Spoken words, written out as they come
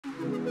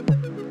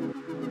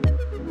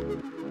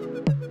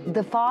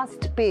The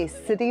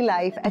fast-paced city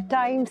life at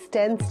times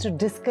tends to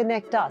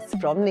disconnect us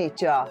from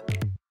nature.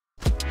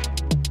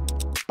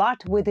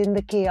 But within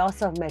the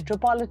chaos of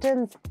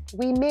metropolitans,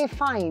 we may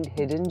find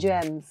hidden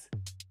gems.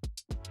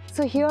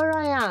 So here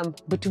I am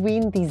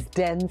between these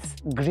dense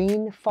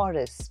green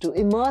forests to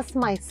immerse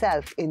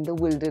myself in the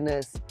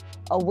wilderness,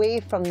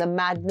 away from the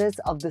madness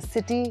of the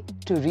city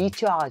to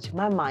recharge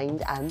my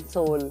mind and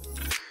soul.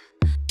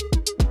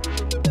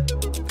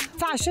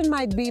 Fashion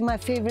might be my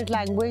favorite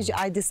language.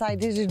 I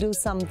decided to do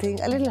something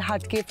a little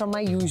hutke from my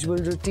usual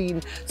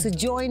routine. So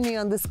join me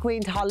on this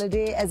quaint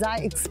holiday as I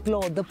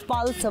explore the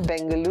pulse of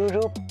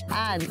Bengaluru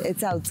and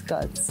its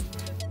outskirts.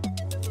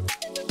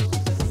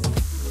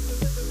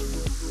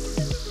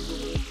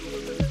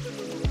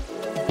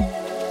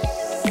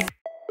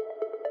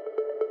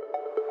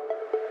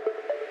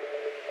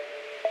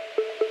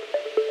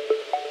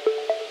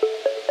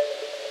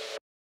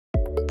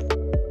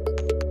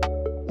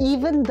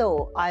 Even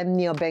though I'm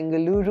near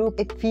Bengaluru,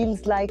 it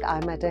feels like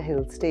I'm at a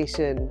hill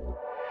station.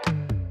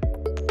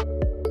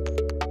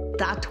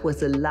 That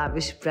was a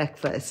lavish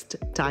breakfast.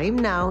 Time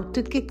now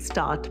to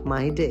kickstart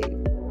my day.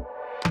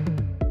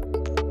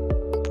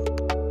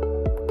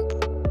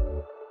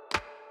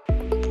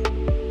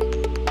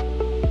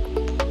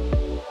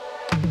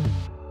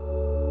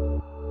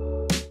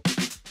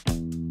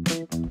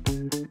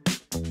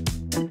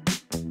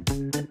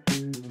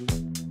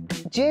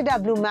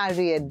 JW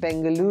Marriott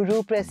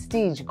Bengaluru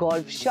Prestige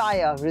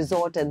Golfshire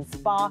Resort and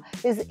Spa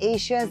is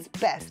Asia's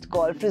best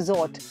golf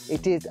resort.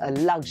 It is a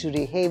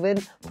luxury haven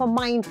for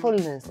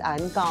mindfulness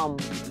and calm.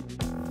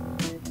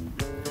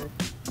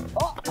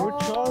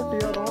 Good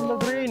shot, you're on the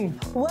green.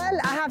 Well,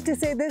 I have to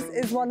say this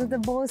is one of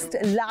the most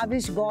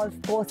lavish golf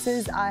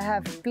courses I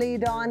have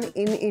played on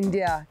in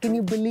India. Can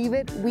you believe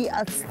it? We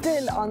are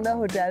still on the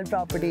hotel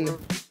property.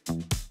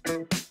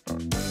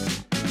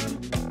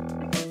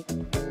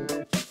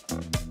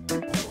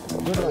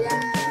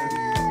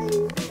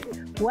 Yay!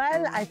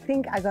 Well, I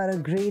think I got a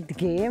great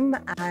game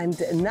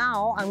and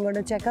now I'm going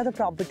to check out the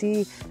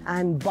property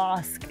and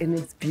bask in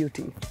its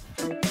beauty.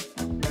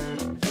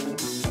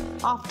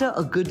 After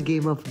a good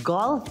game of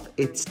golf,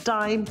 it's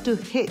time to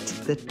hit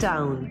the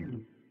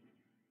town.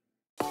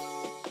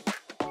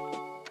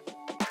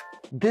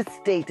 This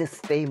state is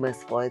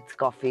famous for its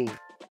coffee,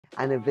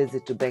 and a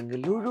visit to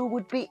Bengaluru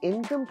would be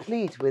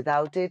incomplete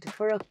without it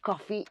for a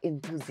coffee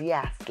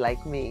enthusiast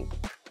like me.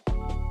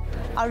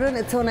 Arun,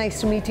 it's so nice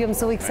to meet you. I'm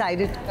so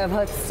excited. I've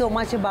heard so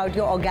much about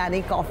your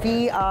organic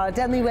coffee.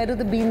 Tell me, where do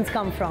the beans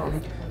come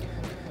from?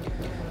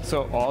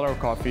 So all our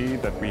coffee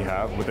that we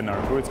have within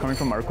Araku, it's coming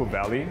from Araku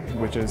Valley,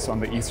 which is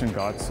on the eastern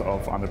Ghats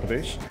of Andhra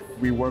Pradesh.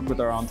 We work with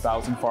around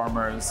 1,000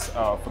 farmers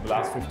for the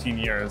last 15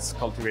 years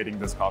cultivating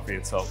this coffee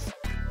itself.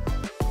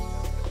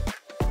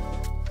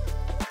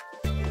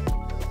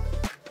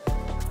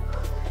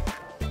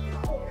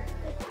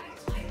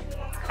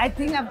 I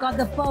think I've got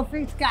the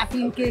perfect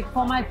caffeine kick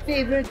for my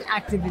favorite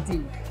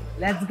activity.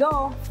 Let's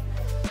go!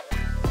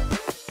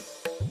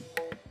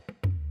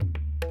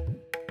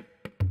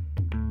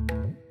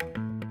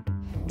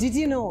 Did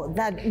you know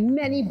that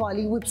many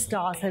Bollywood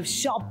stars have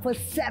shopped for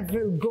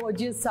several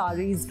gorgeous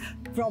saris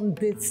from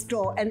this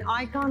store, and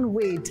I can't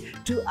wait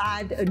to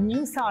add a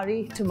new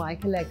sari to my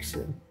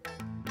collection.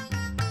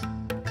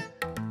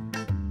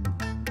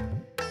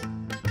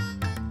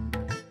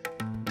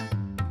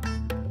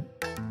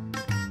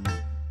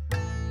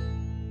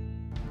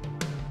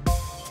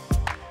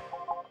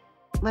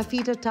 My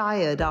feet are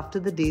tired after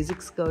the day's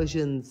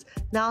excursions.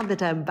 Now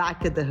that I'm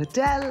back at the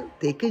hotel,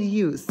 they could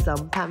use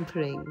some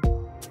pampering.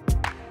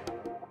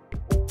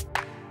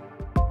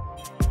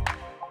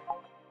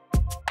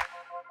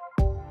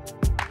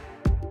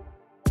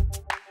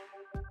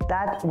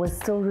 That was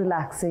so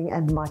relaxing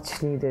and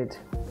much needed.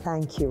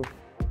 Thank you.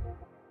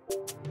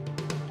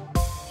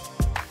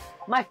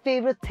 My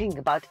favorite thing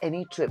about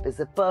any trip is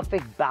a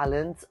perfect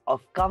balance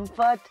of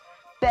comfort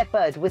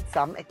peppered with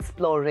some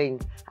exploring.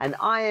 And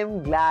I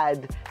am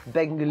glad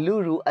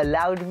Bengaluru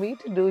allowed me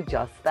to do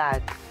just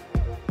that.